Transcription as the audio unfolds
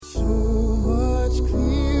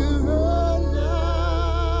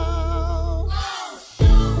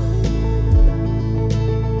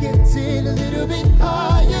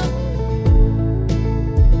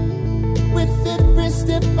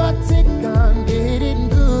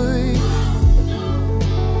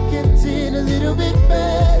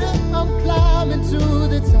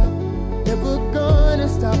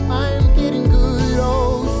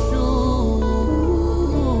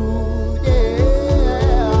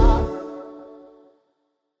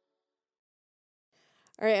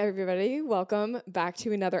All right, everybody, welcome back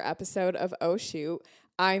to another episode of Oh Shoot.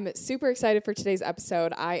 I'm super excited for today's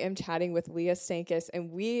episode. I am chatting with Leah Stankus,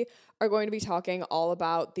 and we are going to be talking all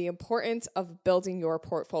about the importance of building your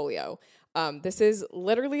portfolio. This is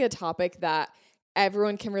literally a topic that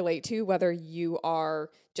everyone can relate to, whether you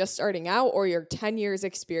are just starting out or you're 10 years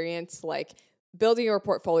experience. Like, building your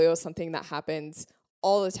portfolio is something that happens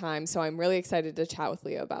all the time. So I'm really excited to chat with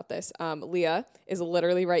Leah about this. Leah is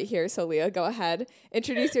literally right here. So Leah, go ahead,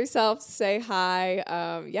 introduce yourself, say hi.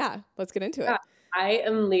 Let's get into it. I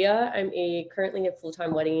am Leah. I'm currently a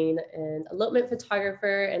full-time wedding and elopement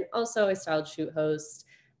photographer and also a styled shoot host.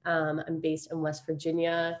 I'm based in West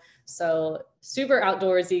Virginia. So super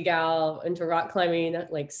outdoorsy gal, into rock climbing,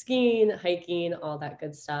 like skiing, hiking, all that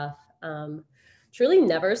good stuff. Truly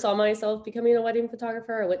never saw myself becoming a wedding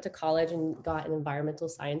photographer. I went to college and got an environmental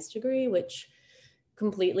science degree, which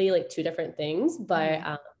completely like two different things,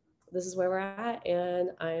 but this is where we're at. And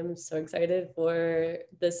I'm so excited for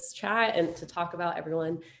this chat and to talk about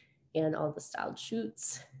everyone and all the styled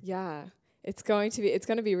shoots. Yeah. It's going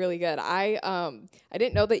to be really good. I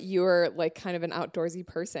didn't know that you were like kind of an outdoorsy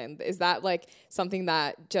person. Is that like something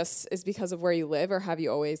that just is because of where you live, or have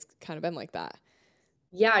you always kind of been like that?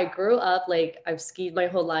 Yeah, I grew up, like I've skied my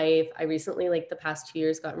whole life. I recently, like the past 2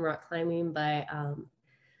 years, got in rock climbing, but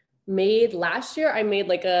last year I made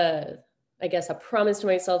like a promise to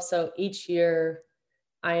myself. So each year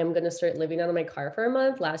I am going to start living out of my car for a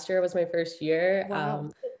month. Last year was my first year. Wow.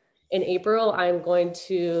 In April, I'm going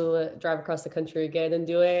to drive across the country again and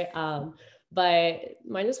do it. But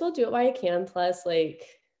might as well do it while I can. Plus, like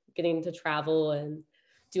getting to travel and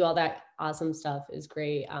do all that awesome stuff is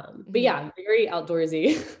great. But yeah, very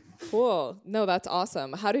outdoorsy. Cool. No, that's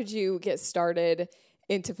awesome. How did you get started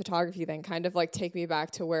into photography then? Kind of like take me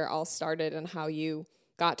back to where it all started and how you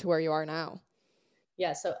got to where you are now.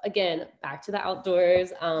 Yeah. So again, back to the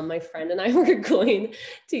outdoors. My friend and I were going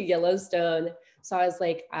to Yellowstone. So I was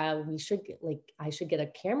like, I should get a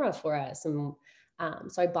camera for us. And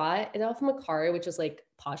so I bought it off of Mercari, which is like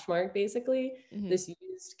Poshmark, basically, this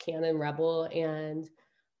used Canon Rebel. And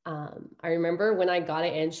I remember when I got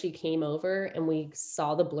it in, she came over and we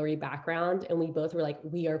saw the blurry background and we both were like,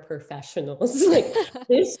 we are professionals. Like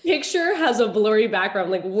this picture has a blurry background,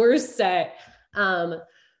 like we're set.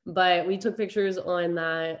 But we took pictures on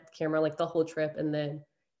that camera, like the whole trip, and then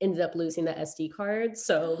ended up losing the SD card.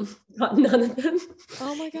 So got none of them.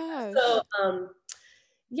 Oh my gosh. So,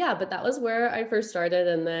 yeah, but that was where I first started,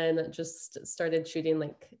 and then just started shooting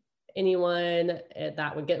like anyone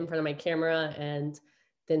that would get in front of my camera, and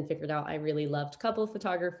then figured out I really loved couple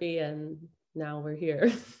photography, and now we're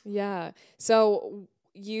here. Yeah. So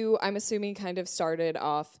I'm assuming kind of started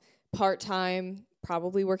off part-time,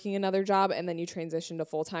 probably working another job, and then you transitioned to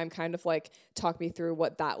full-time. Kind of like talk me through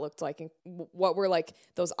what that looked like and what were like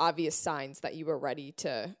those obvious signs that you were ready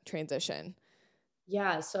to transition.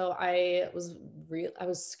 Yeah, so I was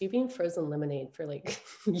scooping frozen lemonade for like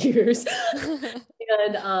years.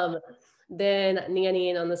 And then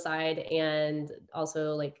nannying on the side and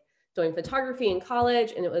also like doing photography in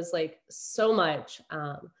college, and it was like so much.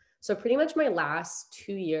 So pretty much my last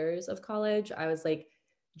 2 years of college, I was like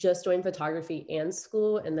just doing photography and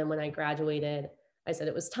school. And then when I graduated, I said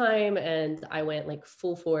it was time and I went like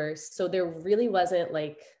full force. So there really wasn't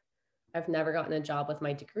like, I've never gotten a job with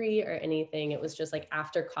my degree or anything. It was just like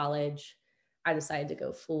after college, I decided to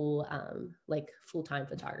go full-time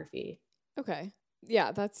photography. Okay.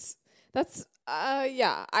 Yeah,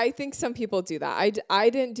 yeah, I think some people do that. I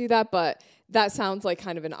didn't do that, but that sounds like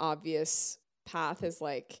kind of an obvious path, is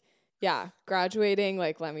like, yeah, graduating,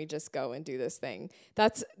 like, let me just go and do this thing.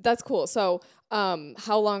 That's cool. So,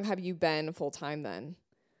 how long have you been full time then?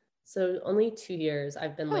 So only 2 years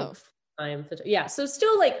I've been like full-time. Yeah. So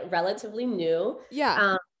still like relatively new.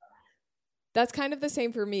 Yeah. That's kind of the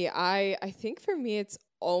same for me. I think for me, it's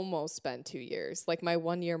almost been 2 years. Like my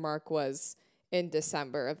 1 year mark was in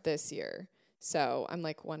December of this year. So I'm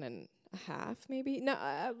like 1.5, maybe. No,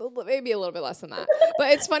 maybe a little bit less than that.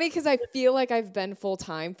 But it's funny because I feel like I've been full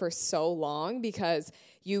time for so long, because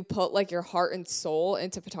you put like your heart and soul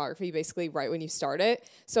into photography basically right when you start it.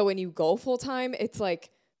 So when you go full time, it's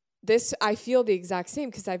like this, I feel the exact same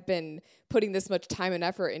because I've been putting this much time and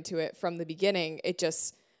effort into it from the beginning.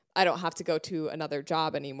 I don't have to go to another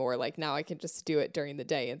job anymore. Like now I can just do it during the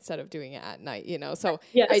day instead of doing it at night, So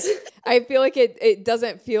yes. I feel like it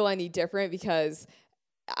doesn't feel any different because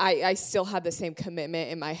I still have the same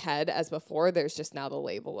commitment in my head as before. There's just now the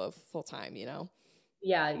label of full time,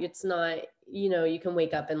 Yeah, it's not, you can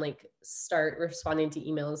wake up and like start responding to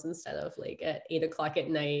emails instead of like at 8 o'clock at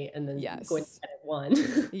night and then going to bed at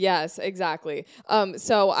 1. Yes, exactly.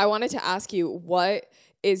 So I wanted to ask you, what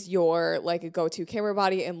is your like a go-to camera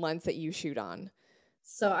body and lens that you shoot on?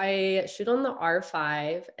 So I shoot on the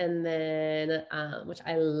R5 and then, which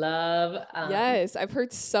I love. Yes, I've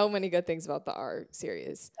heard so many good things about the R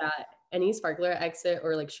series. That any sparkler exit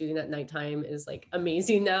or like shooting at nighttime is like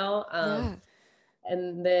amazing now. Yeah.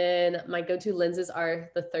 And then my go-to lenses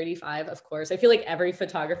are the 35, of course. I feel like every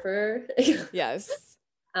photographer. Yes.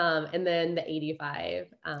 And then the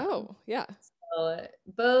 85. Oh, yeah. So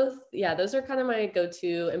both, yeah, those are kind of my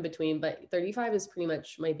go-to in between, but 35 is pretty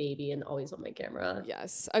much my baby and always on my camera.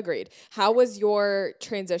 Yes, agreed. How was your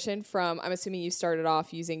transition from, I'm assuming you started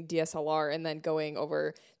off using DSLR and then going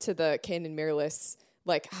over to the Canon mirrorless.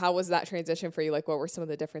 Like, how was that transition for you? Like, what were some of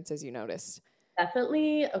the differences you noticed?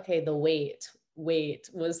 Definitely, okay, the weight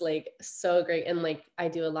was like so great. And like I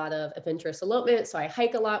do a lot of adventurous elopement, so I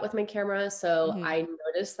hike a lot with my camera. So Mm-hmm. I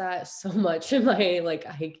noticed that so much in my like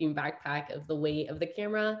hiking backpack of the weight of the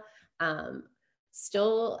camera.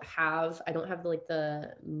 Still have, I don't have like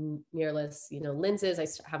the mirrorless, lenses. I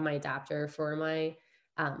still have my adapter for my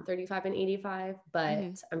 35 and 85, but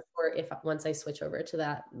Mm-hmm. I'm sure if once I switch over to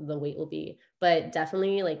that, the weight will be, but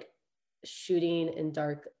definitely like shooting in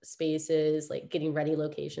dark spaces, like getting ready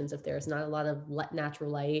locations if there's not a lot of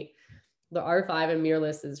natural light. The R5 and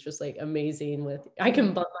mirrorless is just like amazing with, I can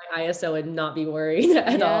Mm-hmm. bump my ISO and not be worried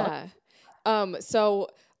at all. Yeah. So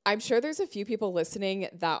I'm sure there's a few people listening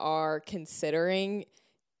that are considering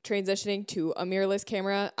transitioning to a mirrorless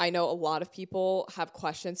camera. I know a lot of people have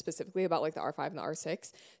questions specifically about like the R5 and the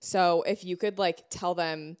R6. So if you could like tell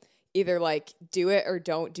them either like do it or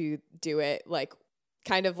don't do it, like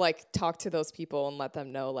kind of like talk to those people and let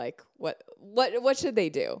them know like what should they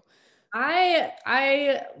do?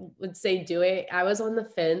 I would say do it. I was on the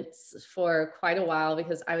fence for quite a while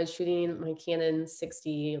because I was shooting my Canon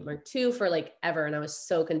 60 Mark II for like ever, and I was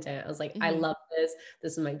so content. I was like, I Mm-hmm. love this.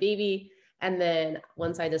 This is my baby. And then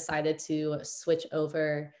once I decided to switch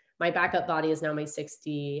over, my backup body is now my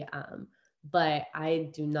 60, but I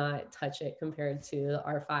do not touch it compared to the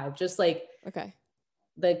R5. Just like Okay.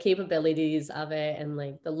 the capabilities of it and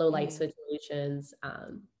like the low light Mm-hmm. situations.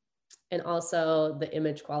 And also the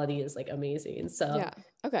image quality is like amazing. So Yeah.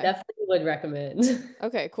 Okay. definitely would recommend.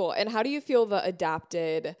 Okay, cool. And how do you feel the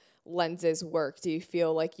adapted lenses work? Do you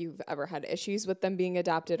feel like you've ever had issues with them being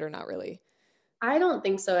adapted or not really? I don't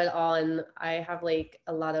think so at all. And I have like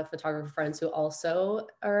a lot of photographer friends who also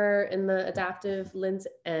are in the adaptive lens.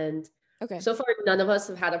 And Okay. so far, none of us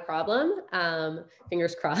have had a problem.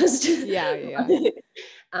 Fingers crossed. Yeah, yeah,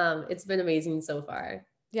 yeah. It's been amazing so far.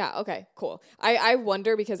 Yeah, okay, cool. I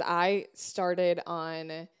wonder because I started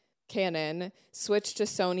on Canon, switched to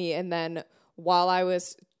Sony, and then while I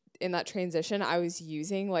was in that transition, I was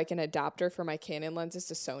using like an adapter for my Canon lenses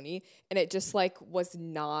to Sony, and it just like was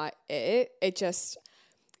not it. It just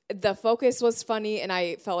the focus was funny, and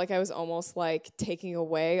I felt like I was almost like taking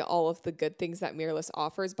away all of the good things that mirrorless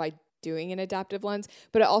offers by doing an adaptive lens.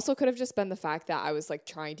 But it also could have just been the fact that I was like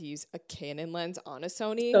trying to use a Canon lens on a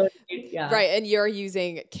Sony. So, yeah. Right, and you're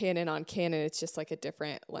using Canon on Canon. It's just like a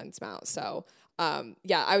different lens mount. So,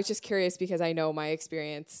 yeah, I was just curious because I know my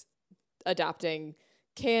experience adapting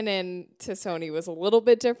Canon to Sony was a little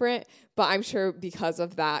bit different, but I'm sure because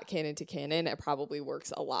of that Canon to Canon, it probably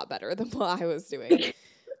works a lot better than what I was doing.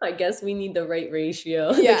 I guess we need the right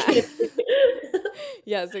ratio. Yeah.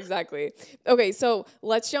 Yes, exactly. Okay, so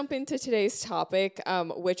let's jump into today's topic,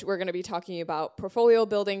 which we're going to be talking about portfolio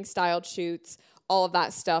building, styled shoots, all of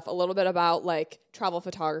that stuff, a little bit about like travel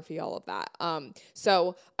photography, all of that.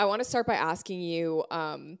 So I want to start by asking you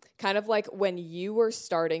kind of like when you were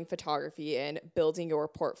starting photography and building your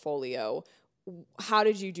portfolio, how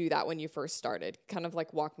did you do that when you first started? Kind of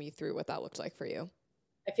like walk me through what that looked like for you.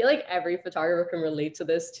 I feel like every photographer can relate to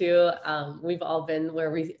this too. We've all been where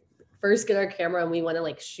we first get our camera and we want to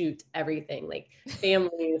like shoot everything, like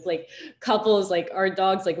families, like couples, like our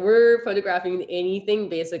dogs, like we're photographing anything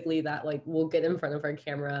basically that like we'll get in front of our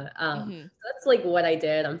camera. Mm-hmm. So that's like what I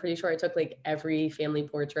did. I'm pretty sure I took like every family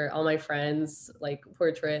portrait, all my friends like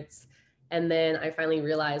portraits. And then I finally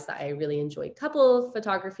realized that I really enjoyed couple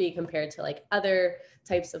photography compared to like other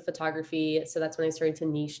types of photography. So that's when I started to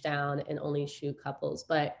niche down and only shoot couples.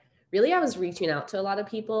 But really, I was reaching out to a lot of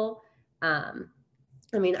people.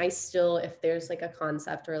 I mean, I still, if there's like a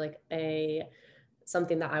concept or like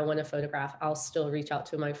something that I want to photograph, I'll still reach out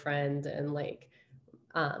to my friend and like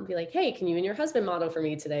be like, hey, can you and your husband model for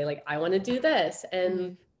me today? Like, I want to do this. And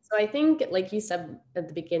Mm-hmm. so I think, like you said at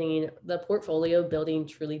the beginning, the portfolio building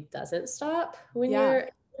truly doesn't stop when Yeah. you're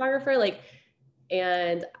a photographer. Like,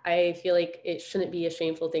 and I feel like it shouldn't be a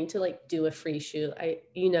shameful thing to like do a free shoot,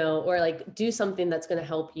 or like do something that's going to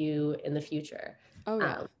help you in the future. Oh,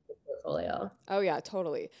 yeah. portfolio. Oh yeah,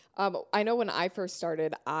 totally. I know when I first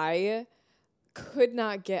started, I could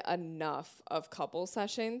not get enough of couple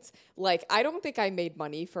sessions. Like, I don't think I made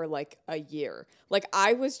money for like a year. Like,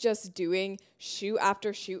 I was just doing shoot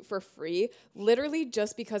after shoot for free, literally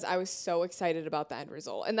just because I was so excited about the end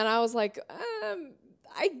result. And then I was like,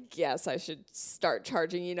 I guess I should start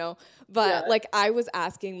charging, you know? But like, I was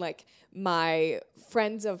asking like my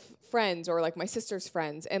friends of friends or like my sister's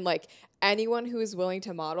friends and like anyone who was willing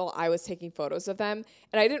to model, I was taking photos of them.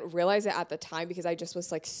 And I didn't realize it at the time because I just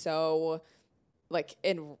was like so like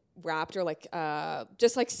enwrapped or like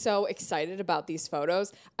just like so excited about these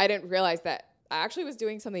photos. I didn't realize that I actually was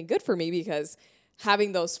doing something good for me because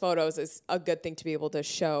having those photos is a good thing to be able to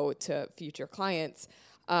show to future clients.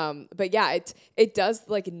 But yeah, it does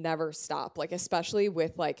like never stop. Like, especially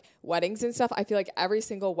with like weddings and stuff, I feel like every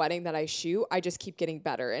single wedding that I shoot, I just keep getting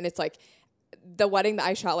better. And it's like the wedding that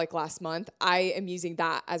I shot like last month, I am using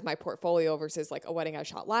that as my portfolio versus like a wedding I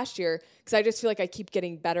shot last year. Cause I just feel like I keep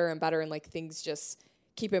getting better and better and like things just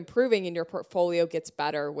keep improving and your portfolio gets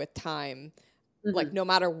better with time. Like no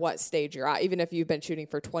matter what stage you're at, even if you've been shooting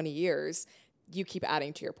for 20 years, you keep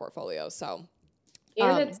adding to your portfolio. So,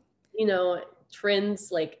 and it's, you know,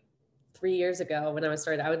 trends like 3 years ago when I was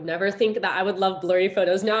started, I would never think that I would love blurry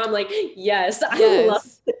photos. Now I'm like, yes, I love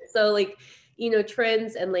it. So like, you know,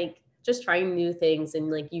 trends and like just trying new things and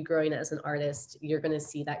like you growing as an artist, you're going to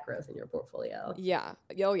see that growth in your portfolio. Yeah.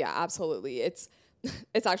 Oh yeah, absolutely. It's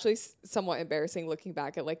actually somewhat embarrassing looking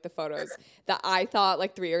back at like the photos that I thought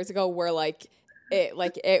like 3 years ago were like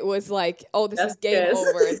it was like, oh, this is game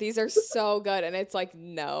over. These are so good. And it's like,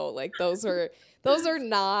 no, like those are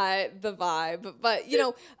not the vibe. But you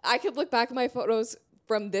know, I could look back at my photos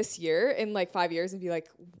from this year in like 5 years and be like,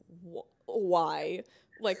 why?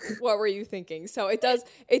 Like, what were you thinking? So it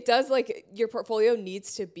does like your portfolio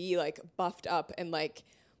needs to be like buffed up and like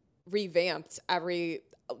revamped every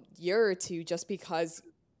year or two just because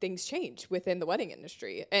things change within the wedding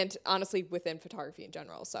industry and honestly within photography in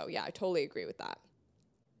general. So yeah, I totally agree with that.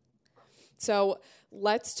 So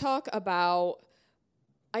let's talk about,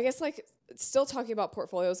 I guess like still talking about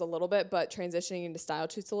portfolios a little bit, but transitioning into style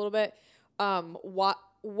shoots a little bit.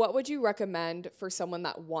 What would you recommend for someone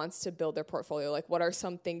that wants to build their portfolio? Like, what are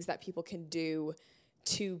some things that people can do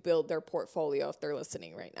to build their portfolio if they're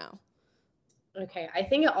listening right now? Okay, I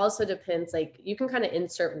think it also depends. Like, you can kind of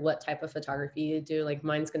insert what type of photography you do. Like,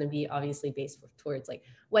 mine's going to be obviously based towards like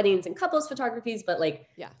weddings and couples photographies, but like,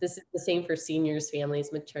 this is the same for seniors,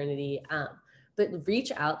 families, maternity. But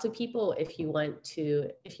reach out to people if you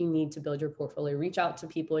need to build your portfolio. Reach out to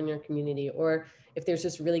people in your community, or if there's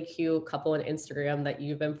this really cute couple on Instagram that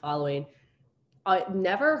you've been following, it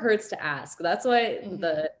never hurts to ask. That's why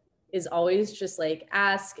is always just like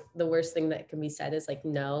ask. The worst thing that can be said is like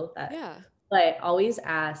no. But always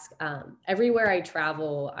ask. Everywhere I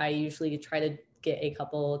travel, I usually try to get a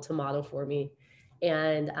couple to model for me.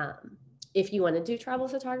 And if you want to do travel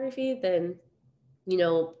photography, then you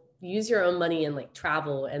know, use your own money and like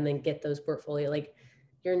travel and then get those portfolio. Like,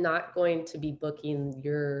 you're not going to be booking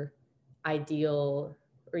your ideal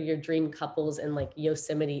or your dream couples in like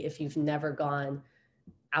Yosemite if you've never gone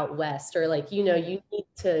out west, or like, you know, you need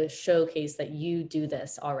to showcase that you do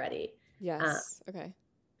this already. Yes. Okay.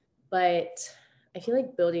 But I feel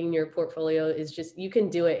like building your portfolio is just, you can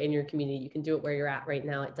do it in your community. You can do it where you're at right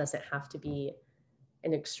now. It doesn't have to be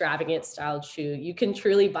an extravagant styled shoot. You can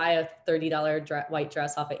truly buy a $30 white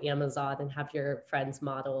dress off of Amazon and have your friends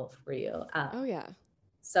model for you. Oh yeah.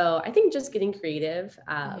 So I think just getting creative,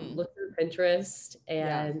 look through Pinterest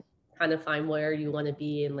and kind of find where you want to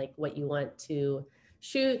be and like what you want to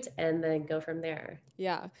shoot and then go from there.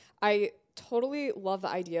 Yeah. I totally love the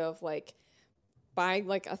idea of like buying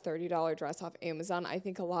like a $30 dress off Amazon. I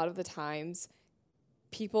think a lot of the times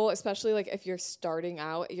people, especially like if you're starting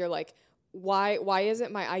out, you're like, why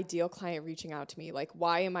isn't my ideal client reaching out to me? Like,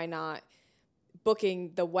 why am I not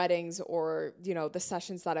booking the weddings or, you know, the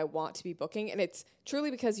sessions that I want to be booking? And it's truly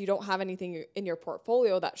because you don't have anything in your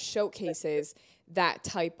portfolio that showcases that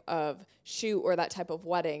type of shoot or that type of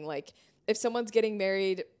wedding. Like, if someone's getting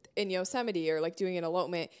married in Yosemite or like doing an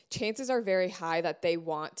elopement, chances are very high that they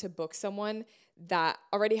want to book someone that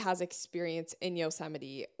already has experience in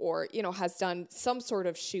Yosemite or, you know, has done some sort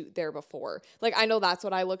of shoot there before. Like, I know that's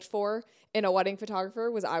what I looked for in a wedding photographer.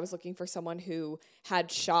 Was I was looking for someone who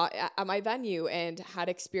had shot at my venue and had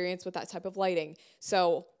experience with that type of lighting.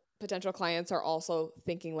 So potential clients are also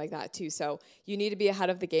thinking like that too. So you need to be ahead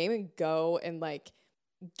of the game and go and like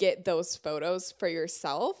get those photos for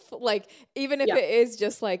yourself. Like, even if Yeah. it is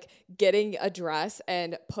just like getting a dress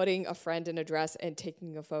and putting a friend in a dress and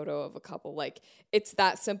taking a photo of a couple, like it's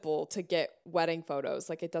that simple to get wedding photos.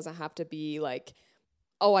 Like, it doesn't have to be like,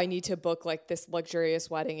 oh, I need to book like this luxurious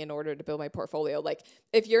wedding in order to build my portfolio. Like,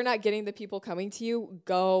 if you're not getting the people coming to you,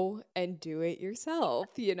 go and do it yourself,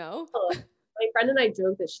 you know? Oh, my friend and I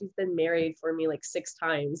joke that she's been married for me like 6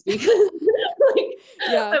 times because like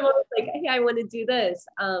Yeah. I'm always like, hey, I want to do this.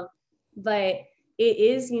 But it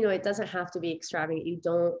is, it doesn't have to be extravagant.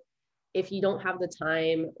 If you don't have the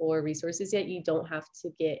time or resources yet, you don't have to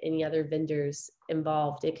get any other vendors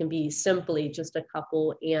involved. It can be simply just a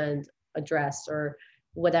couple and a dress or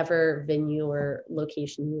whatever venue or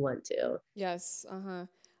location you want to. Yes. Uh-huh.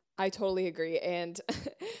 I totally agree. And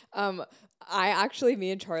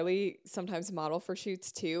me and Charlie sometimes model for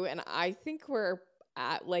shoots too. And I think we're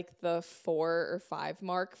at like the 4 or 5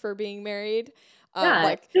 mark for being married. Yeah.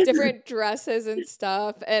 Like different dresses and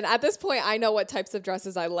stuff. And at this point, I know what types of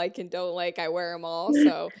dresses I like and don't like. I wear them all.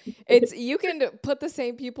 So you can put the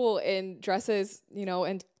same people in dresses,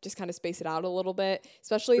 and just kind of space it out a little bit,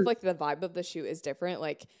 especially if like the vibe of the shoot is different.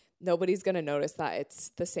 Like, nobody's going to notice that it's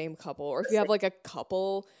the same couple. Or if you have like a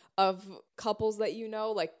couple of couples that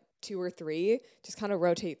like 2 or 3, just kind of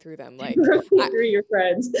rotate through them. Like, through your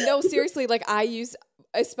friends. No, seriously, like I use,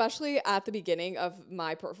 especially at the beginning of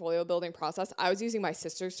my portfolio building process, I was using my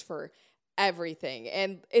sisters for everything.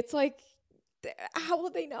 And it's like, how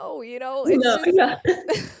will they know?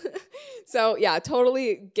 So yeah,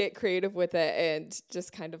 totally get creative with it and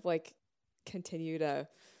just kind of like continue to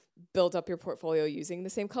build up your portfolio using the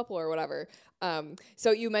same couple or whatever.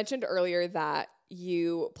 So you mentioned earlier that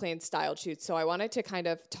you planned style shoots. So I wanted to kind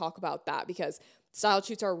of talk about that because style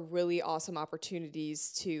shoots are really awesome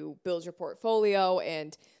opportunities to build your portfolio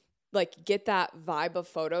and like get that vibe of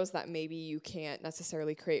photos that maybe you can't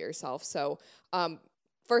necessarily create yourself. So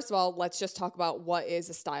first of all, let's just talk about what is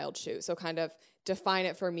a styled shoot. So kind of define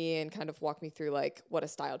it for me and kind of walk me through like what a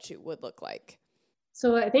styled shoot would look like.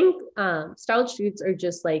 So I think styled shoots are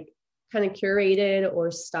just like kind of curated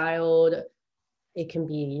or styled. It can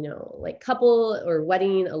be, like couple or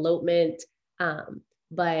wedding, elopement,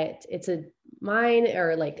 but it's mine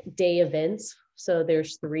are like day events. So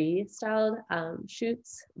there's 3 styled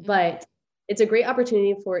shoots, but it's a great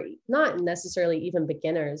opportunity for not necessarily even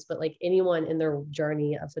beginners, but like anyone in their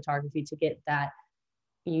journey of photography to get that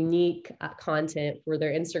unique content for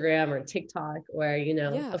their Instagram or TikTok or,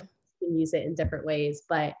 of can use it in different ways.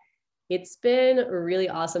 But it's been really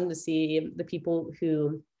awesome to see the people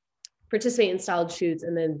who participate in styled shoots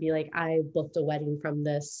and then be like, I booked a wedding from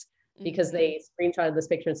this because they screenshotted this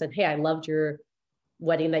picture and said, hey, I loved your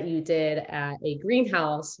wedding that you did at a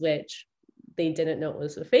greenhouse, which they didn't know it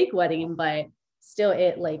was a fake wedding, but still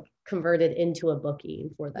it like converted into a booking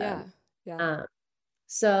for them. Yeah.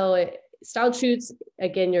 So styled shoots,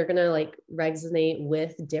 again, you're going to like resonate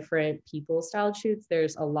with different people styled shoots.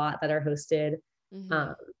 There's a lot that are hosted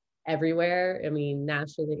everywhere. I mean,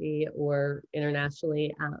 nationally or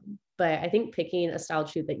internationally. But I think picking a styled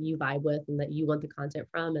shoot that you vibe with and that you want the content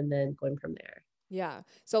from, and then going from there. Yeah.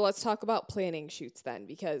 So let's talk about planning shoots then,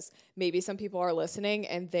 because maybe some people are listening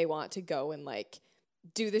and they want to go and like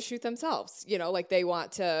do the shoot themselves, like they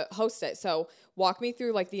want to host it. So walk me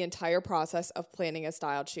through like the entire process of planning a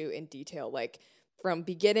styled shoot in detail, like from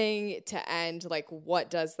beginning to end, like what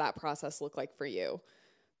does that process look like for you?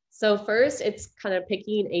 So first, it's kind of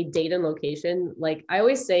picking a date and location. Like I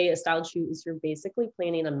always say, a styled shoot is you're basically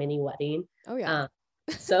planning a mini wedding. Oh yeah.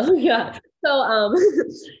 So yeah. So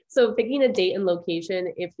so picking a date and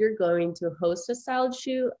location. If you're going to host a styled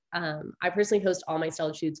shoot, I personally host all my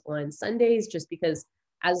styled shoots on Sundays, just because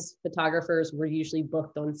as photographers, we're usually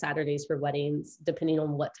booked on Saturdays for weddings, depending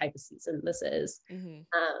on what type of season this is.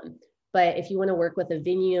 But if you want to work with a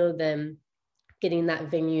venue, then getting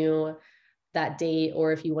that venue, that date,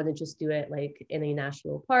 or if you want to just do it like in a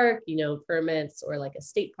national park, permits, or like a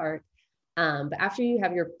state park. But after you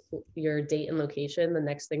have your date and location, the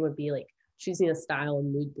next thing would be like choosing a style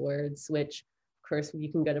and mood boards, which of course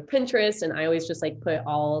you can go to Pinterest, and I always just like put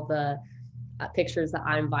all the pictures that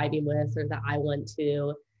I'm vibing with or that I want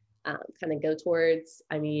to kind of go towards.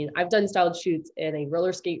 I mean, I've done styled shoots in a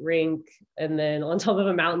roller skate rink and then on top of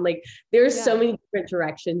a mountain. Like there's so many different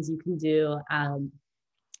directions you can do.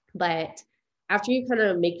 But after you kind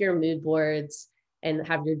of make your mood boards and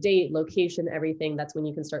have your date, location, everything, that's when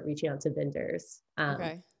you can start reaching out to vendors.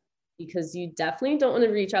 Because you definitely don't want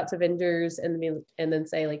to reach out to vendors and then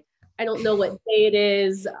say like, I don't know what day it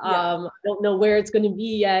is. I don't know where it's going to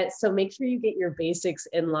be yet. So make sure you get your basics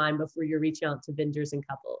in line before you're reaching out to vendors and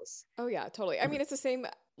couples. Oh yeah, totally. I mean, it's the same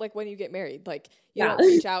like when you get married, like you Yeah. don't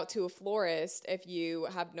reach out to a florist if you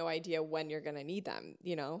have no idea when you're going to need them,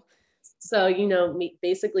 you know? So,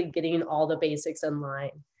 basically getting all the basics in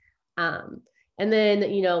line. Um, and then,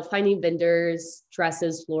 finding vendors,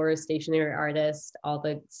 dresses, florists, stationery artists, all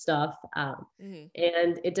the stuff. Hmm.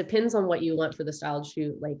 And it depends on what you want for the styled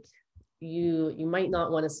shoot. Like you might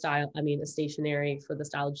not want a stationery for the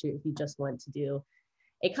styled shoot if you just want to do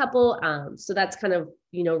a couple. So that's kind of,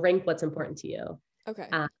 rank what's important to you. Okay.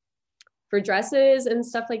 Uh, for dresses and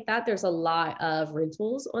stuff like that, there's a lot of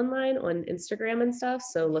rentals online on Instagram and stuff.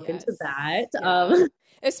 So look into Yes. that. Yeah.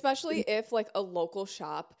 Especially if like a local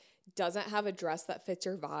shop doesn't have a dress that fits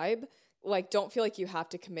your vibe, like don't feel like you have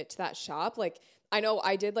to commit to that shop. Like I know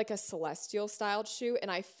I did like a celestial styled shoot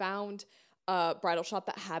and I found a bridal shop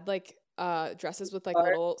that had like dresses with like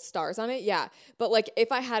little stars on it. Yeah. But like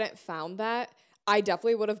if I hadn't found that, I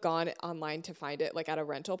definitely would have gone online to find it like at a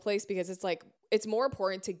rental place because it's like it's more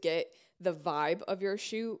important to get the vibe of your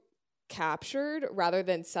shoot captured rather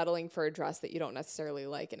than settling for a dress that you don't necessarily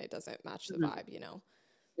like and it doesn't match the vibe, you know?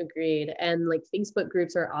 Agreed. And like Facebook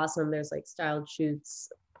groups are awesome. There's like styled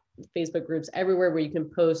shoots, Facebook groups everywhere where you can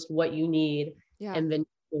post what you need Yeah. and then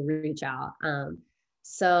will reach out. And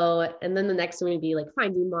then the next one would be like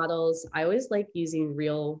finding models. I always like using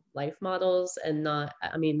real life models and not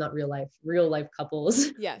real life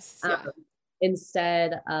couples. Yes. Yeah.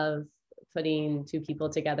 Instead of putting two people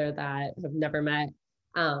together that have never met.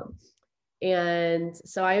 And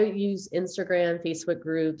so I use Instagram, Facebook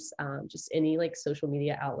groups, just any like social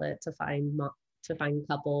media outlet to find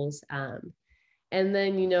couples. And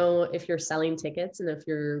then, if you're selling tickets and if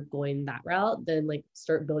you're going that route, then like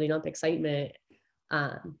start building up excitement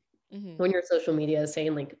on your social media,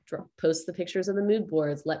 saying like post the pictures of the mood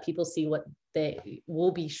boards, let people see what they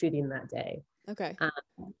will be shooting that day. Okay.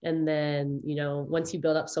 And then, once you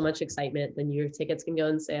build up so much excitement, then your tickets can go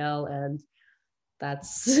on sale and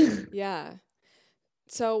that's Yeah.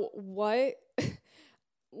 So what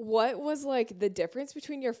was like the difference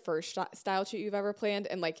between your first style shoot you've ever planned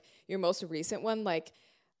and like your most recent one? Like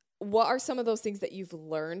what are some of those things that you've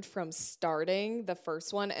learned from starting the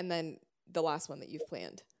first one and then the last one that you've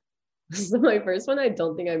planned? So my first one, I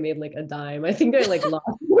don't think I made like a dime. I think I like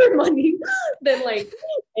lost more money than like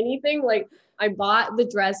anything. Like I bought the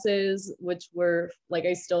dresses, which were like,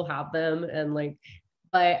 I still have them. And like,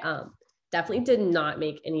 but definitely did not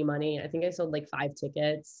make any money. I think I sold like 5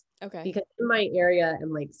 tickets. Okay. Because in my area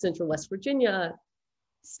in like Central West Virginia,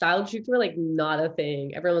 styled shoots were like not a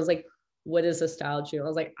thing. Everyone was like, what is a styled shoot? I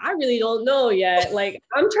was like, I really don't know yet. Like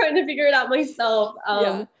I'm trying to figure it out myself.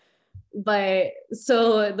 Yeah. But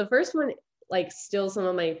so the first one, like still some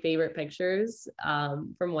of my favorite pictures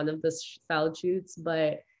from one of the styled shoots,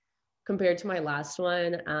 but compared to my last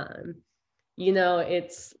one,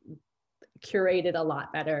 it's curated a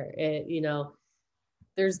lot better.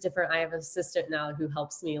 There's different, I have an assistant now who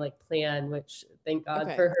helps me like plan, which thank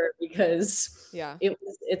God for her, because yeah,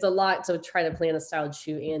 it's a lot to try to plan a styled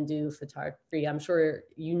shoot and do photography. I'm sure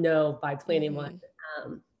by planning one.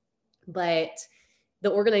 But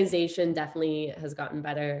the organization definitely has gotten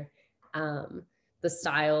better. The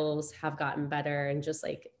styles have gotten better and just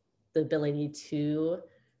like the ability to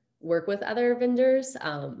work with other vendors.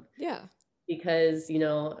 Because,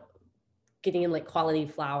 getting in like quality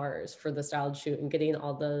flowers for the styled shoot and getting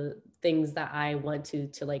all the things that I want to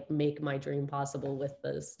like make my dream possible with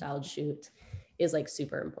the styled shoot is like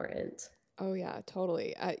super important. Oh yeah,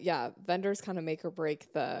 totally. Yeah. Vendors kind of make or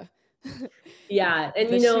break the, yeah. And,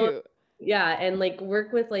 the shoot. Yeah. And like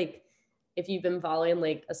work with like, if you've been following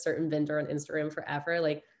like a certain vendor on Instagram forever,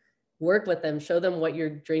 like work with them, show them what you're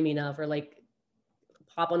dreaming of, or like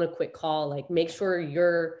hop on a quick call, like make sure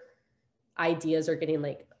your ideas are getting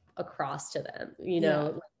like across to them,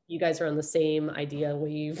 like you guys are on the same idea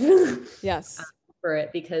wave. Yes. For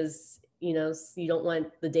it, because, you don't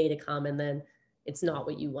want the day to come and then it's not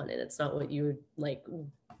what you wanted. It's not what you like,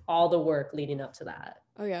 all the work leading up to that.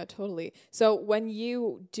 Oh yeah, totally. So when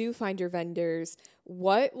you do find your vendors,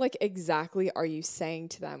 what like exactly are you saying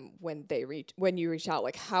to them when you reach out?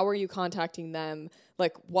 Like how are you contacting them?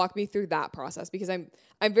 Like walk me through that process because I'm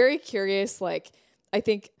very curious. Like I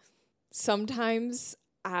think sometimes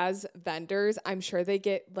as vendors, I'm sure they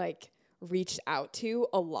get like reached out to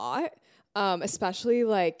a lot, especially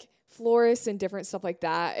like florists and different stuff like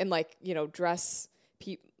that, and like dress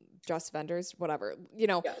vendors, whatever.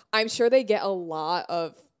 I'm sure they get a lot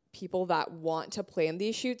of people that want to plan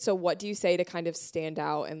these shoots. So what do you say to kind of stand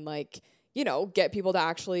out and like get people to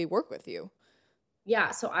actually work with you?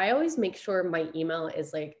 Yeah, so I always make sure my email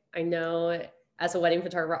is like, I know as a wedding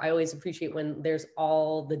photographer, I always appreciate when there's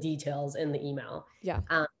all the details in the email. Yeah.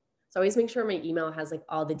 So I always make sure my email has like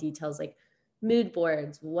all the details, like mood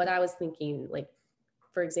boards, what I was thinking, like,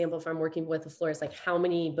 for example, if I'm working with a florist, like how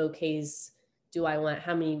many bouquets do I want?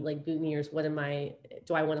 How many like boutonnieres?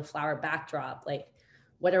 Do I want a flower backdrop? Like,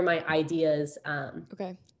 what are my ideas?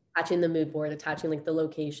 Okay. Attaching the mood board, attaching like the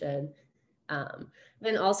location.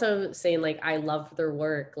 Then also saying like, I love their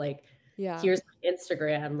work. Like, Yeah. here's my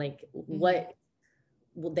Instagram. Like, what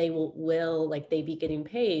will like they be getting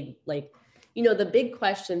paid? Like, the big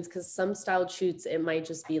questions, because some styled shoots, it might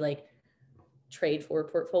just be like trade for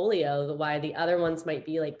portfolio, why the other ones might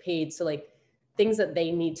be like paid. So like things that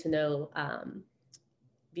they need to know,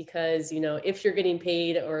 because if you're getting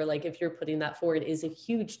paid or like if you're putting that forward is a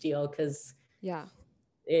huge deal, because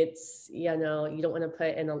it's you don't want to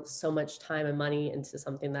put in so much time and money into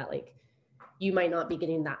something that like you might not be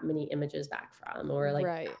getting that many images back from, or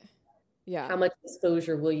like how much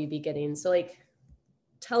exposure will you be getting. So like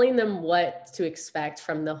telling them what to expect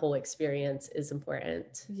from the whole experience is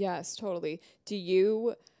important. Yes, totally. Do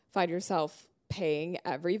you find yourself paying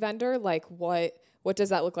every vendor? Like what does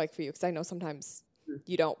that look like for you? Because I know sometimes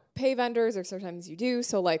you don't pay vendors or sometimes you do.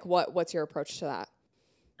 So like what's your approach to that?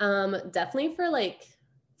 Definitely for like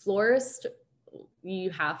florist,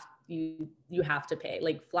 you have to pay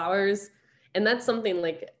like flowers. And that's something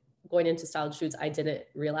like going into styled shoots, I didn't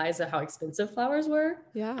realize how expensive flowers were.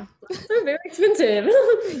 Yeah. They're very expensive.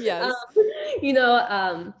 Yes.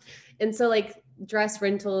 And so like dress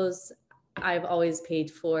rentals, I've always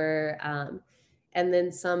paid for. And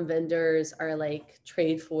then some vendors are like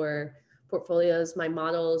trade for portfolios. My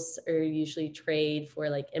models are usually trade for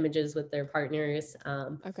like images with their partners.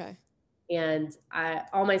 Okay. And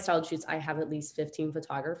all my styled shoots, I have at least 15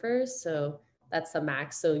 photographers. So that's the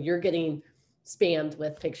max. So you're getting spammed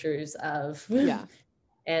with pictures of,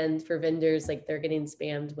 and for vendors, like they're getting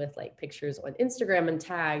spammed with like pictures on Instagram and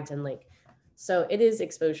tagged, and like, so it is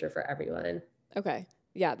exposure for everyone. Okay.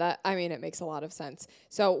 Yeah, it makes a lot of sense.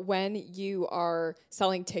 So when you are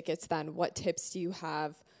selling tickets, then what tips do you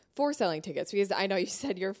have for selling tickets? Because I know you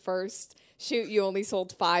said your first shoot, you only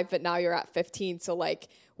sold 5, but now you're at 15. So like,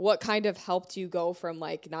 what kind of helped you go from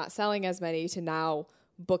like not selling as many to now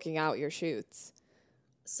booking out your shoots?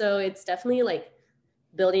 So it's definitely like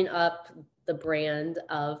building up the brand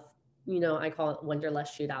of, I call it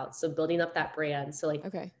Wanderlust Shootout. So building up that brand. So like,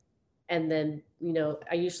 okay. And then,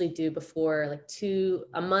 I usually do before like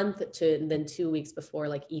a month to, and then 2 weeks before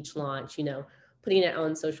like each launch, putting it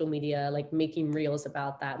on social media, like making reels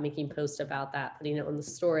about that, making posts about that, putting it on the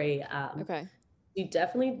story. Okay. You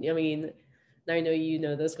definitely, I know you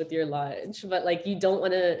know this with your launch, but like you don't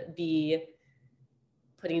want to be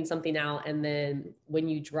putting something out and then when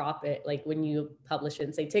you drop it, like when you publish it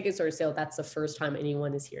and say tickets are sale, that's the first time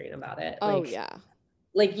anyone is hearing about it. Oh, like, yeah.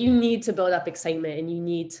 Like you need to build up excitement and you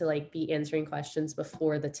need to like be answering questions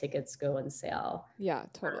before the tickets go on sale. Yeah,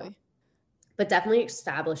 totally. But definitely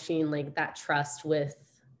establishing like that trust with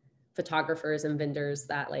photographers and vendors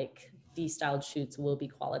that like these styled shoots will be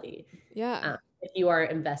quality. Yeah. If you are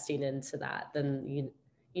investing into that, then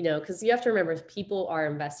because you have to remember people are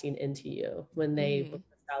investing into you when they book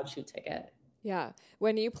a styled shoot ticket. Yeah.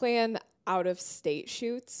 When you plan out of state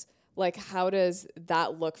shoots, like how does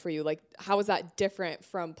that look for you? Like how is that different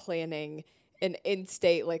from planning an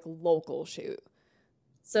in-state like local shoot?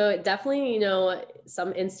 So definitely,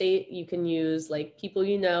 some in-state you can use like people,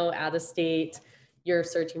 out of state, you're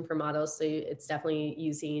searching for models. So it's definitely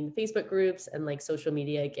using Facebook groups and like social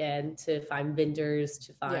media again to find vendors,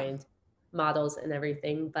 to find models and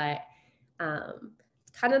everything. But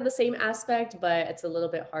kind of the same aspect, but it's a little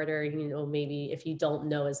bit harder, maybe if you don't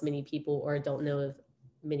know as many people or don't know of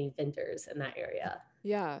many vendors in that area.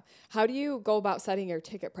 Yeah. How do you go about setting your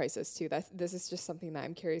ticket prices too? This is just something that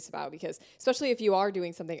I'm curious about because especially if you are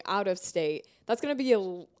doing something out of state, that's going to be a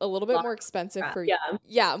little bit more expensive for you.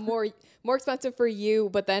 Yeah, more expensive for you,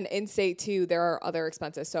 but then in state too, there are other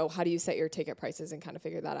expenses. So how do you set your ticket prices and kind of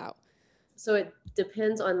figure that out? So it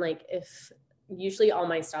depends on like if usually all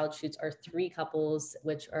my styled shoots are 3 couples,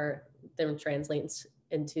 which are then translates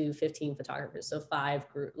into 15 photographers. So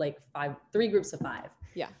 3 groups of 5.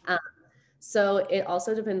 Yeah. So it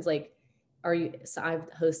also depends, like, so I've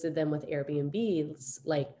hosted them with Airbnb,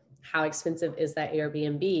 like how expensive is that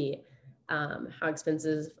Airbnb? How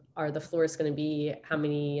expensive are the florists going to be? How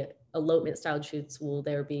many elopement styled shoots will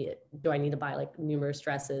there be? Do I need to buy like numerous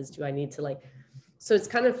dresses? Do I need to like, so it's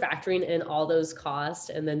kind of factoring in all those costs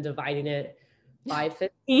and then dividing it by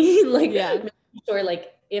 15, like, sure,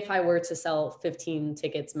 like if I were to sell 15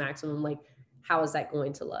 tickets maximum, like how is that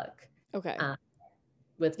going to look? Okay.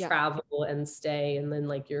 with Yeah. travel and stay and then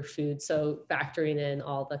like your food. So factoring in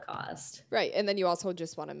all the cost. Right. And then you also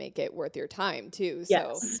just want to make it worth your time too. So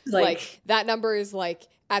Yes. like that number is like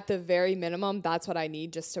at the very minimum, that's what I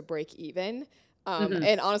need just to break even. Mhm.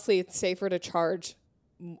 And honestly, it's safer to charge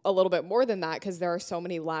a little bit more than that because there are so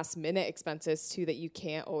many last minute expenses too that you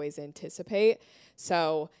can't always anticipate.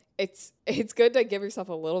 So it's good to give yourself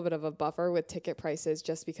a little bit of a buffer with ticket prices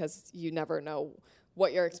just because you never know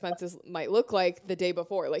what your expenses might look like the day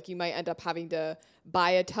before. Like you might end up having to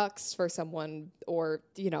buy a tux for someone or,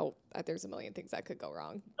 there's a million things that could go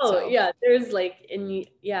wrong. Oh So yeah, there's like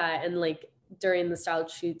and like during the style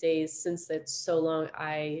shoot days, since it's so long,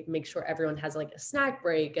 I make sure everyone has like a snack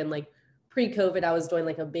break. And like pre-COVID, I was doing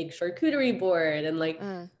like a big charcuterie board, and like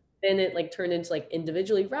then it like turned into like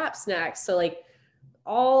individually wrapped snacks. So like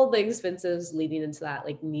all the expenses leading into that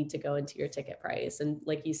like need to go into your ticket price, and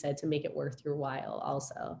like you said, to make it worth your while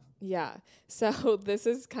also. yeah. So this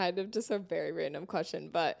is kind of just a very random question,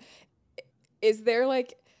 but is there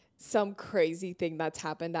like some crazy thing that's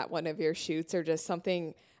happened at one of your shoots or just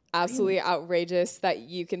something absolutely outrageous that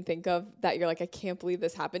you can think of that you're like, I can't believe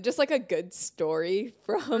this happened? Just like a good story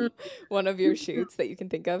from one of your shoots that you can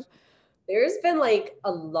think of? There's been like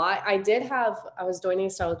a lot. I was doing a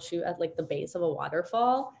style shoot at like the base of a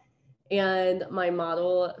waterfall, and my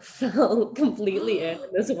model fell completely in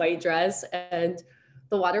this white dress. And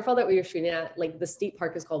the waterfall that we were shooting at, like the state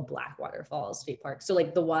park is called Black Waterfall State Park. So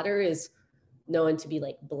like the water is known to be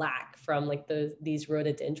like black from like these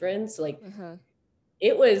rhododendrons. So like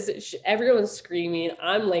it was everyone's screaming.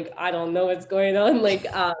 I'm like, I don't know what's going on. Like,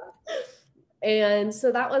 and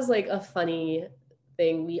so that was like a funny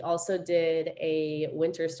thing. We also did a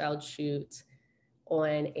winter styled shoot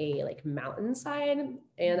on a like mountainside,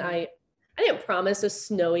 and I didn't promise a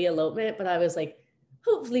snowy elopement, but I was like,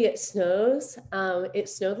 hopefully it snows. It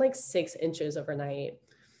snowed like 6 inches overnight.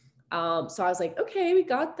 So I was like, okay, we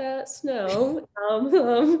got that snow. A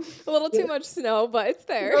little too much snow, but it's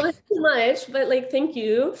there. Not too much, but like, thank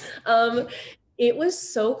you. It was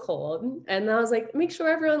so cold, and I was like, make sure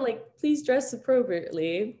everyone like please dress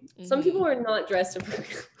appropriately. Some people were not dressed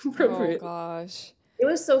appropriately. Oh gosh. It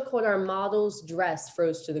was so cold. Our model's dress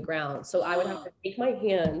froze to the ground, so I would have to take my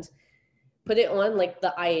hand, put it on like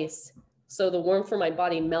the ice, so the warmth from my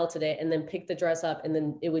body melted it, and then pick the dress up, and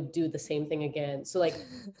then it would do the same thing again. So like,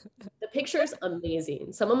 the picture's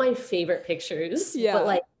amazing. Some of my favorite pictures. Yeah. But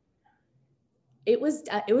like, it was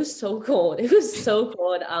so cold. It was so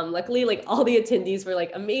cold. Luckily, like all the attendees were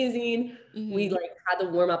like amazing. We like had to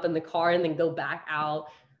warm up in the car and then go back out.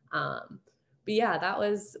 But yeah,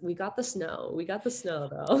 we got the snow. We got the snow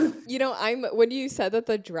though. When you said that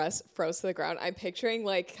the dress froze to the ground, I'm picturing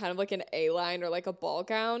like kind of like an A-line or like a ball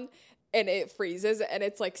gown, and it freezes and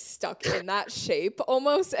it's like stuck in that shape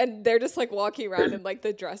almost. And they're just like walking around and like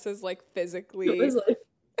the dress is like physically.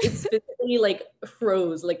 It's physically like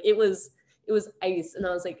froze. Like it was ice, and I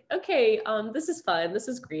was like, okay, this is fun, this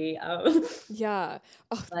is great. Yeah.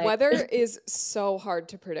 Weather is so hard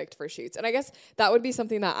to predict for shoots, and I guess that would be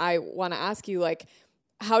something that I want to ask you, like,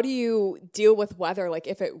 how do you deal with weather? Like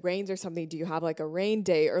if it rains or something, do you have like a rain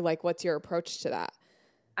date, or like what's your approach to that?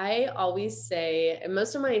 I always say, and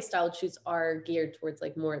most of my style shoots are geared towards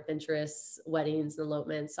like more adventurous weddings and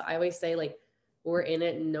elopements, so I always say like, we're in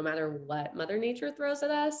it no matter what Mother Nature throws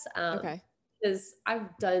at us. Okay. Because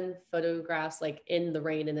I've done photographs like in the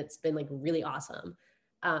rain, and it's been like really awesome.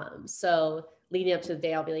 So leading up to the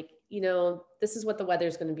day, I'll be like, this is what the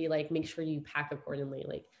weather's going to be like. Make sure you pack accordingly.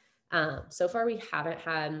 Like, so far we haven't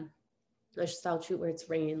had a style shoot where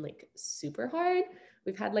it's rained like super hard.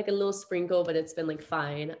 We've had like a little sprinkle, but it's been like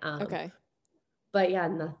fine. Okay. But yeah,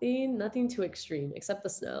 nothing too extreme except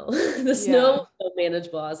the snow. The snow was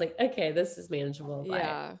manageable. I was like, okay, this is manageable.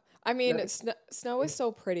 Yeah. I mean, snow is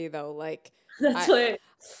so pretty though. Like, that's what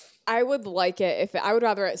I would like it I would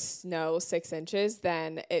rather it snow 6 inches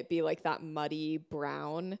than it be like that muddy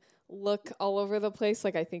brown look all over the place.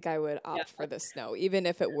 Like, I think I would opt for the snow, even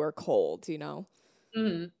if it were cold,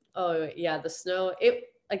 Mm-hmm. Oh yeah, the snow,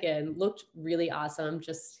 it again looked really awesome.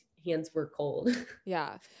 Just hands were cold.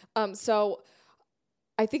 Yeah. So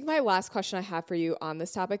I think my last question I have for you on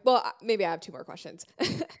this topic, well, maybe I have two more questions,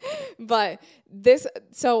 but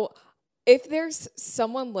so if there's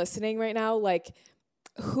someone listening right now, like,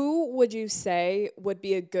 who would you say would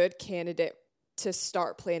be a good candidate to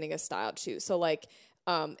start planning a styled shoot? So like,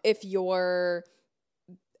 if you're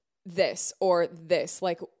this or this,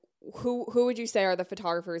 like, who would you say are the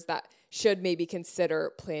photographers that should maybe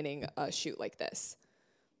consider planning a shoot like this?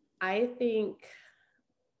 I think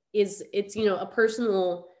it's a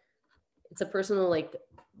personal like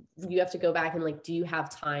you have to go back and like, do you have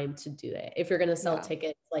time to do it? If you're going to sell Yeah.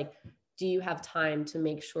 tickets, like, do you have time to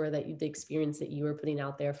make sure that the experience that you are putting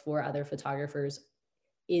out there for other photographers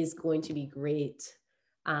is going to be great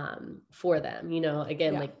for them? You know,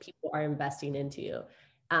 again, Yeah. like people are investing into you.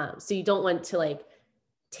 So you don't want to like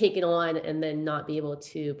take it on and then not be able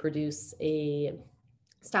to produce a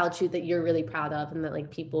style shoot that you're really proud of and that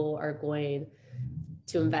like people are going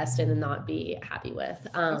to invest in and not be happy with.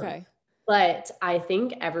 Okay. But I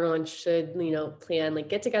think everyone should, you know, plan, like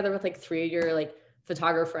get together with like 3 of your like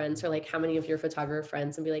photographer friends or like how many of your photographer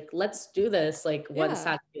friends and be like, let's do this like one Yeah.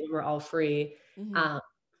 Saturday when we're all free. Mm-hmm. Um,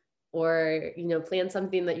 or, you know, plan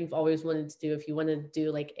something that you've always wanted to do. If you want to do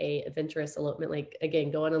like a adventurous elopement, like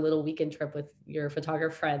again, go on a little weekend trip with your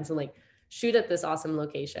photographer friends and like shoot at this awesome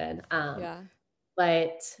location. Yeah.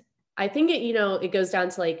 But I think it, you know, it goes down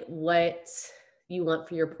to like what you want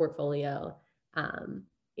for your portfolio.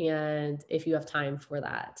 And if you have time for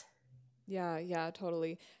that. Yeah. Yeah.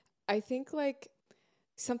 Totally. I think like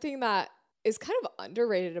something that is kind of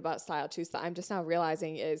underrated about style shoots that I'm just now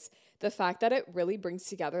realizing is the fact that it really brings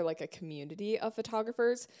together like a community of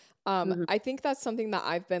photographers. Mhm. I think that's something that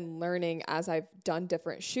I've been learning as I've done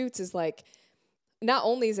different shoots is like, not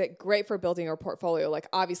only is it great for building your portfolio, like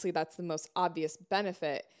obviously that's the most obvious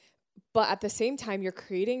benefit, but at the same time, you're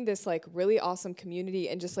creating this like really awesome community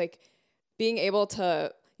and just like being able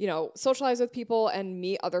to, you know, socialize with people and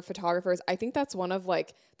meet other photographers. I think that's one of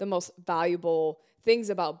like the most valuable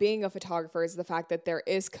things about being a photographer is the fact that there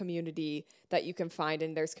is community that you can find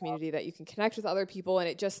and there's community that you can connect with other people. And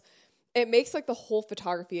it makes like the whole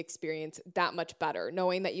photography experience that much better,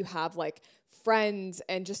 knowing that you have like friends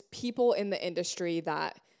and just people in the industry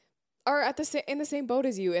that are in the same boat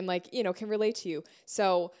as you and like, you know, can relate to you.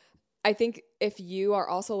 So I think if you are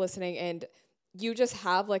also listening and you just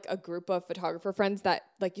have like a group of photographer friends that,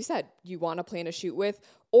 like you said, you want to plan a shoot with,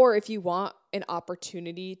 or if you want an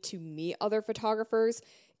opportunity to meet other photographers,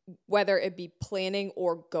 whether it be planning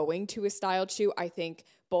or going to a styled shoot, I think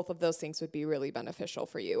both of those things would be really beneficial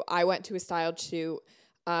for you. I went to a styled shoot,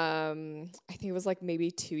 I think it was like maybe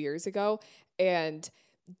 2 years ago, and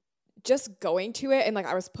just going to it and like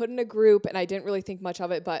I was put in a group and I didn't really think much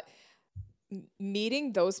of it, but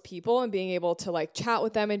meeting those people and being able to like chat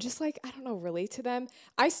with them and just like, I don't know, relate to them.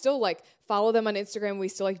 I still like follow them on Instagram. We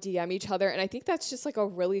still like DM each other. And I think that's just like a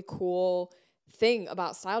really cool thing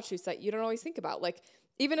about style shoots that you don't always think about. Like,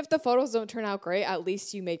 even if the photos don't turn out great, at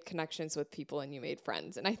least you made connections with people and you made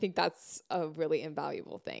friends. And I think that's a really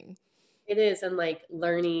invaluable thing. It is. And like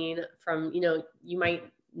learning from, you know, you might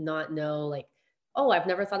not know like, oh, I've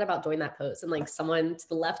never thought about doing that pose. And like someone to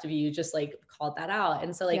the left of you just like called that out.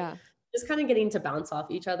 And so like Yeah. just kind of getting to bounce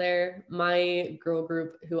off each other. My girl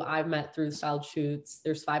group who I've met through styled shoots,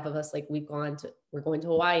 there's 5 of us, like we're going to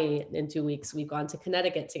Hawaii in 2 weeks. We've gone to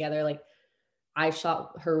Connecticut together. Like I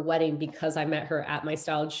shot her wedding because I met her at my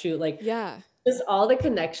styled shoot. Like Yeah. just all the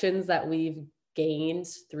connections that we've gained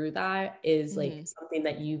through that is Mm-hmm. like something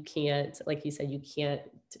that you can't, like you said, you can't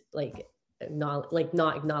like not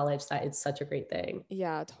acknowledge that it's such a great thing.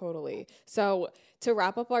 Yeah, totally. So to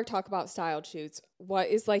wrap up our talk about styled shoots, what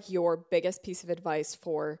is like your biggest piece of advice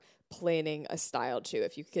for planning a styled shoot?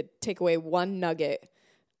 If you could take away one nugget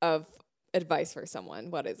of advice for someone,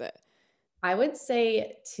 what is it? I would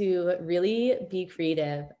say to really be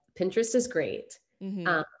creative. Pinterest is great. Mm-hmm.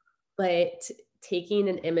 Um, but taking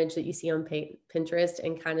an image that you see on Pinterest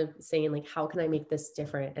and kind of saying like, how can I make this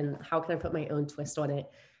different? And how can I put my own twist on it?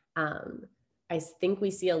 Um, I think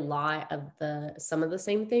we see a lot of some of the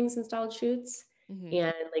same things in styled shoots Mm-hmm.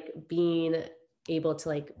 and like being able to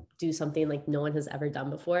like do something like no one has ever done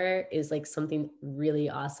before is like something really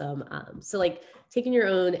awesome. So like taking your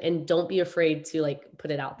own and don't be afraid to like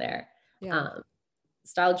put it out there. Yeah. Um,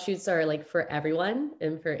 Styled shoots are like for everyone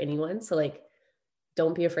and for anyone. So like,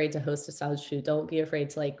 don't be afraid to host a styled shoot. Don't be afraid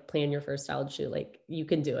to like plan your first styled shoot. Like you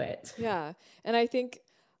can do it. Yeah. And I think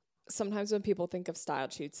sometimes when people think of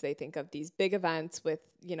styled shoots, they think of these big events with,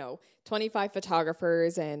 you know, 25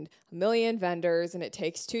 photographers and a million vendors, and it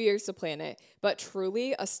takes 2 years to plan it. But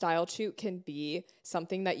truly, a styled shoot can be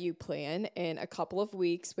something that you plan in a couple of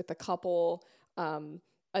weeks with a couple,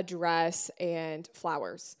 a dress and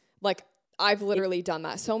flowers. Like, I've literally done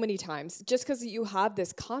that so many times just because you have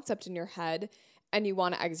this concept in your head and you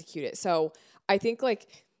want to execute it. So I think like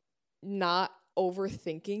not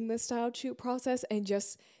overthinking the style shoot process and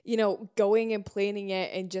just, you know, going and planning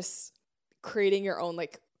it and just creating your own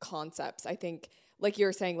like concepts. I think like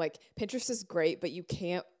you're saying, like Pinterest is great, but you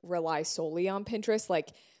can't rely solely on Pinterest. Like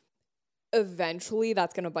eventually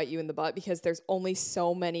that's going to bite you in the butt because there's only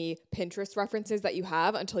so many Pinterest references that you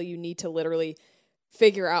have until you need to literally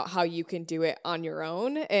figure out how you can do it on your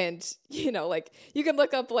own. And, you know, like you can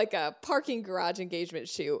look up like a parking garage engagement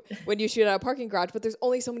shoot when you shoot at a parking garage, but there's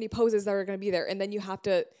only so many poses that are going to be there. And then you have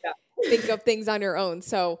to think of things on your own.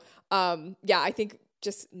 So, yeah, I think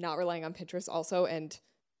just not relying on Pinterest also and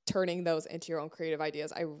turning those into your own creative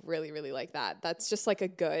ideas. I really, really like that. That's just like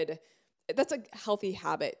that's a healthy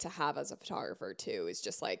habit to have as a photographer too, is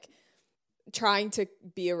just like trying to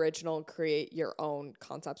be original and create your own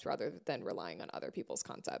concepts rather than relying on other people's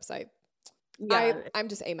concepts. I'm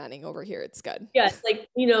just amening over here. It's good. Yeah. Like,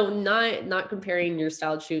 you know, not comparing your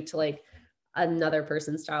styled shoot to like another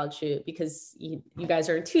person's styled shoot, because you guys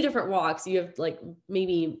are in two different walks. You have like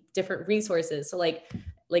maybe different resources. So like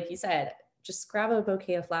you said, just grab a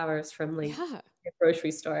bouquet of flowers from like your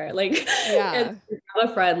grocery store, like, and grab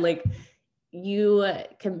a friend, like you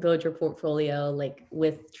can build your portfolio like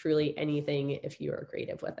with truly anything if you are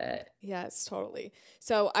creative with it. Yes, totally.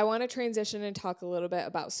 So I want to transition and talk a little bit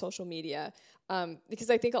about social media, because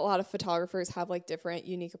I think a lot of photographers have like different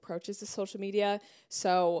unique approaches to social media.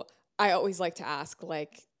 So I always like to ask,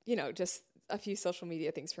 like, you know, just a few social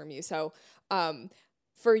media things from you. So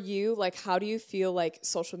for you, like, how do you feel like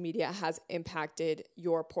social media has impacted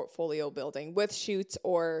your portfolio building with shoots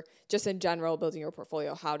or just in general building your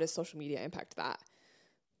portfolio? How does social media impact that?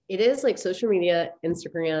 It is like social media.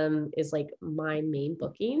 Instagram is like my main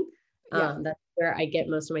booking. That's where I get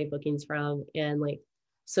most of my bookings from. And like,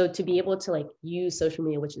 so to be able to like use social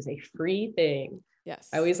media, which is a free thing. Yes.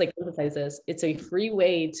 I always like emphasize this. It's a free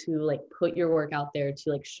way to like put your work out there,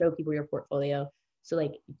 to like show people your portfolio. So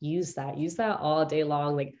like use that all day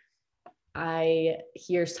long. Like I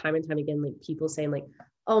hear time and time again, like people saying like,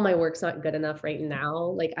 oh, my work's not good enough right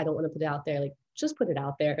now. Like, I don't want to put it out there. Like, just put it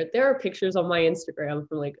out there. There are pictures on my Instagram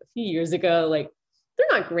from like a few years ago. Like, they're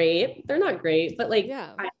not great. But like,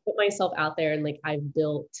 I put myself out there and like I've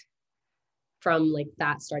built from like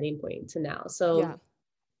that starting point to now. So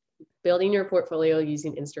building your portfolio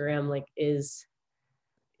using Instagram, like is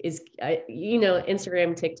you know,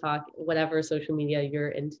 Instagram, TikTok, whatever social media you're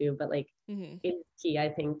into, but like it's key, I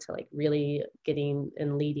think, to like really getting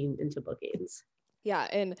and leading into bookings. Yeah.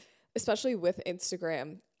 And especially with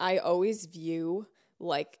Instagram, I always view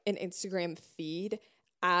like an Instagram feed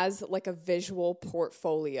as like a visual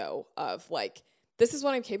portfolio of like, this is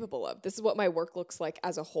what I'm capable of. This is what my work looks like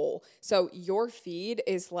as a whole. So your feed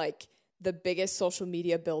is like the biggest social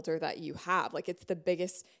media builder that you have. Like it's the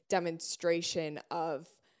biggest demonstration of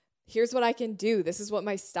here's what I can do. This is what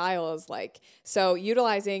my style is like. So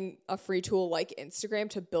utilizing a free tool like Instagram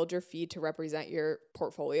to build your feed to represent your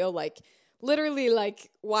portfolio, like literally, like,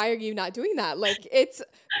 why are you not doing that? Like it's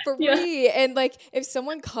free. And like, if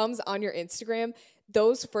someone comes on your Instagram,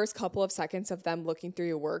 those first couple of seconds of them looking through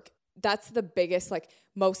your work, that's the biggest, like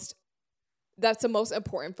that's the most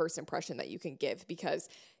important first impression that you can give, because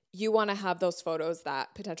you want to have those photos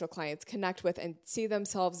that potential clients connect with and see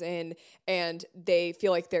themselves in, and they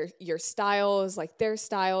feel like your style is like their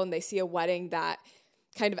style, and they see a wedding that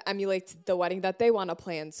kind of emulates the wedding that they want to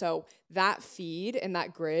plan. So that feed and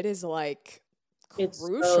that grid is like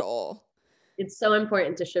crucial. It's so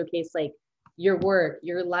important to showcase like your work,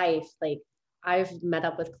 your life. Like I've met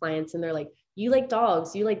up with clients and they're like, you like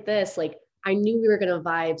dogs, you like this. Like I knew we were going to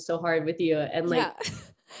vibe so hard with you. And like,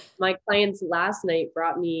 my clients last night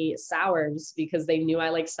brought me sours because they knew I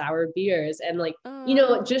like sour beers, and like, you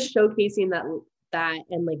know, just showcasing that,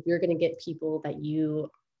 and like, you're going to get people that you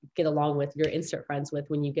get along with, your instant friends with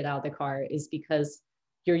when you get out of the car, is because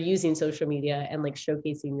you're using social media and like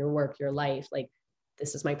showcasing your work, your life. Like,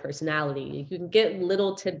 this is my personality. You can get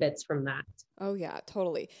little tidbits from that. Oh yeah,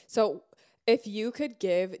 totally. So if you could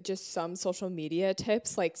give just some social media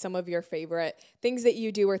tips, like some of your favorite things that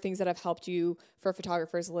you do or things that have helped you for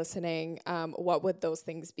photographers listening, what would those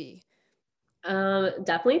things be?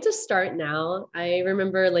 Definitely to start now. I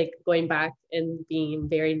remember like going back and being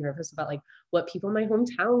very nervous about like what people in my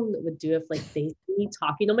hometown would do if like they see me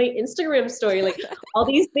talking on my Instagram story, like all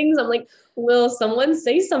these things. I'm like, will someone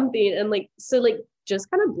say something? And like, so like just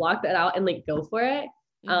kind of block that out and like go for it.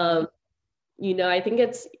 You know, I think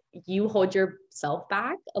it's, you hold yourself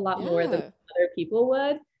back a lot more than other people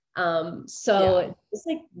would. So just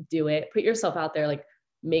like do it, put yourself out there, like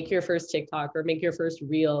make your first TikTok or make your first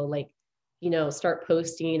reel, like, you know, start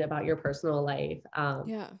posting about your personal life.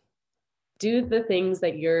 Do the things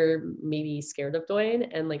that you're maybe scared of doing.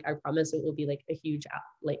 And like, I promise it will be like a huge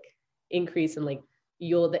like increase in like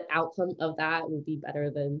the outcome of that will be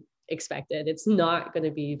better than expected. It's not going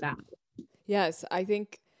to be bad. Yes. I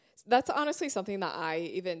think that's honestly something that I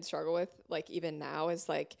even struggle with, like even now, is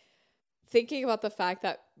like thinking about the fact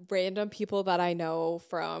that random people that I know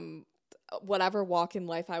from whatever walk in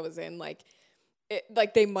life I was in, like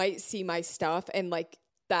like they might see my stuff and like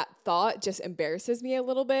that thought just embarrasses me a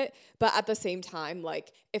little bit. But at the same time,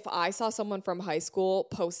 like if I saw someone from high school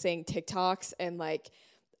posting TikToks and like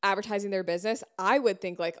advertising their business, I would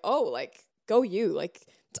think like, oh, like go you. Like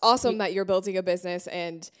it's awesome that you're building a business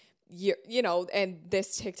and you know, and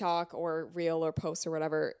this TikTok or reel or post or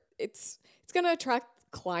whatever, it's going to attract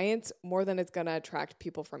clients more than it's going to attract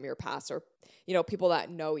people from your past or, you know, people that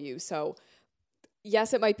know you. So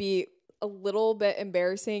yes, it might be a little bit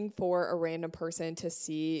embarrassing for a random person to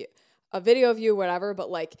see a video of you, whatever, but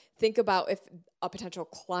like think about if a potential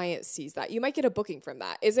client sees that. You might get a booking from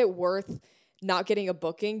that. Is it worth not getting a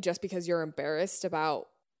booking just because you're embarrassed about,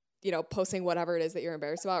 you know, posting whatever it is that you're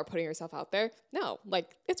embarrassed about or putting yourself out there? No,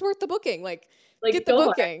 like it's worth the booking. Like get the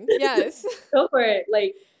booking. Yes. Go for it.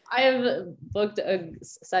 Like I have booked a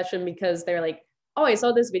session because they're like, oh, I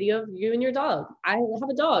saw this video of you and your dog. I have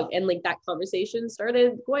a dog. And like that conversation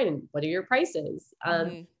started going, what are your prices?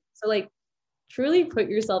 So like truly put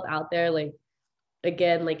yourself out there. Like,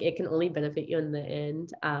 again, like it can only benefit you in the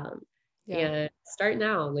end. And start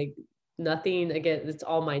now, like nothing, again, it's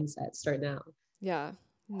all mindset. Start now. Yeah,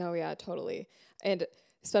 no, yeah, totally. And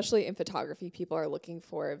especially in photography, people are looking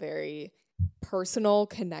for a very personal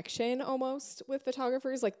connection almost with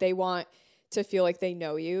photographers. Like they want to feel like they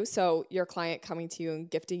know you. So your client coming to you and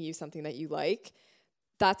gifting you something that you like,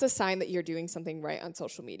 that's a sign that you're doing something right on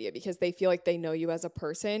social media because they feel like they know you as a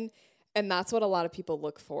person. And that's what a lot of people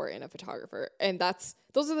look for in a photographer. And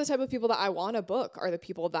those are the type of people that I want to book, are the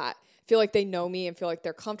people that feel like they know me and feel like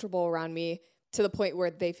they're comfortable around me to the point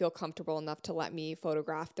where they feel comfortable enough to let me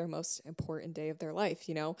photograph their most important day of their life,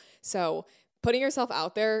 you know? So putting yourself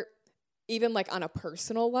out there, even like on a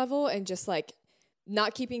personal level and just like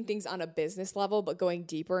not keeping things on a business level, but going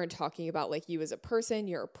deeper and talking about like you as a person,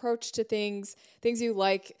 your approach to things you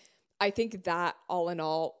like. I think that all in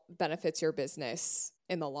all benefits your business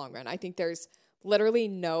in the long run. I think there's literally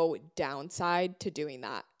no downside to doing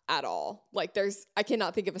that at all. Like I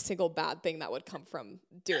cannot think of a single bad thing that would come from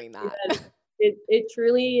doing that. It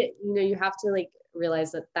truly, you know, you have to like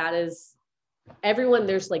realize that is everyone.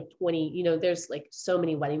 There's like 20, you know, there's like so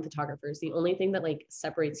many wedding photographers. The only thing that like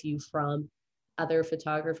separates you from other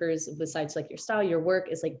photographers besides like your style, your work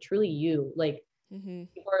is like truly you. Like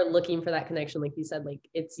people are looking for that connection. Like you said, like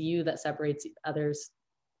it's you that separates others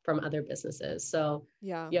from other businesses. So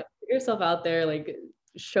yeah, put yourself out there, like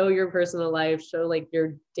show your personal life, show like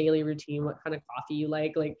your daily routine, what kind of coffee you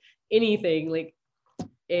like anything. Like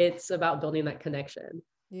it's about building that connection.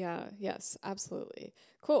 Yeah. Yes, absolutely.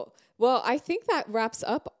 Cool. Well, I think that wraps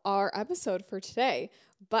up our episode for today,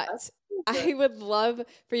 but I would love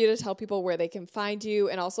for you to tell people where they can find you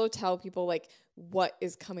and also tell people like what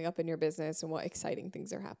is coming up in your business and what exciting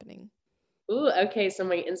things are happening. Ooh, okay. So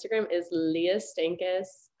my Instagram is Leah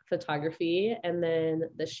Stankus Photography. And then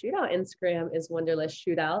the Shootout Instagram is Wonderlust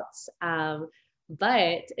Shootouts.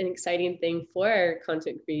 But an exciting thing for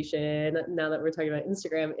content creation, now that we're talking about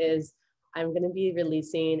Instagram, is I'm going to be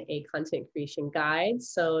releasing a content creation guide.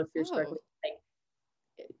 So if you're struggling with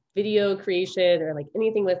like video creation or like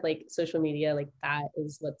anything with like social media, like that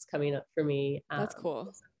is what's coming up for me. That's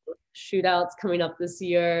cool. Shootouts coming up this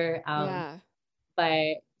year.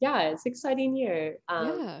 But yeah, it's an exciting year.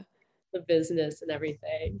 The business and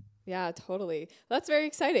everything. Yeah, totally. That's very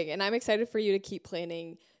exciting. And I'm excited for you to keep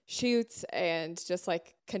planning shoots and just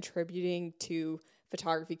like contributing to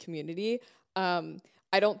photography community.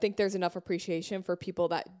 I don't think there's enough appreciation for people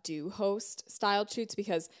that do host styled shoots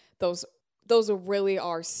because those really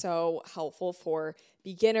are so helpful for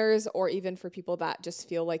beginners or even for people that just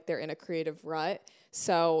feel like they're in a creative rut.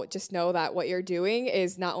 So just know that what you're doing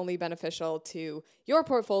is not only beneficial to your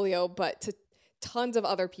portfolio, but to tons of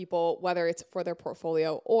other people, whether it's for their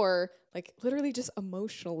portfolio or like literally just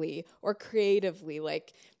emotionally or creatively.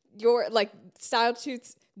 Like your like styled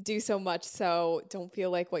shoots do so much. So don't feel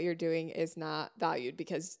like what you're doing is not valued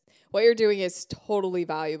because what you're doing is totally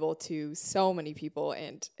valuable to so many people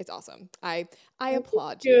and it's awesome. I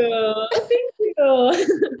applaud you. Thank you.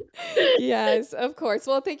 Yes, of course.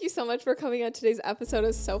 Well, thank you so much for coming on today's episode. It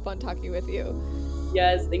was so fun talking with you.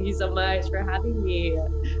 Yes, thank you so much for having me.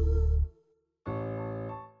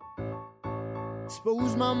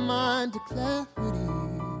 Expose my mind to clarity.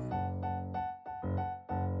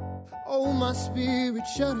 Oh, my spirit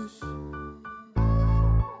shudders.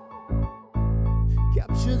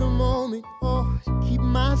 Capture the moment, oh, to keep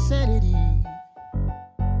my sanity.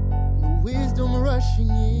 The wisdom rushing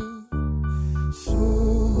in. So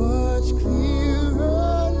much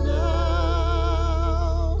clearer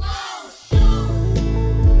now.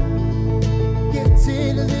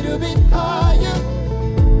 Getting a little bit higher.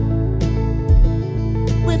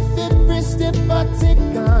 With every step I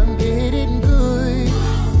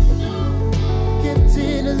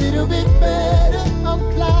little bit better. I'm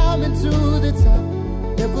climbing to the top,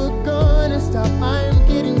 never gonna stop.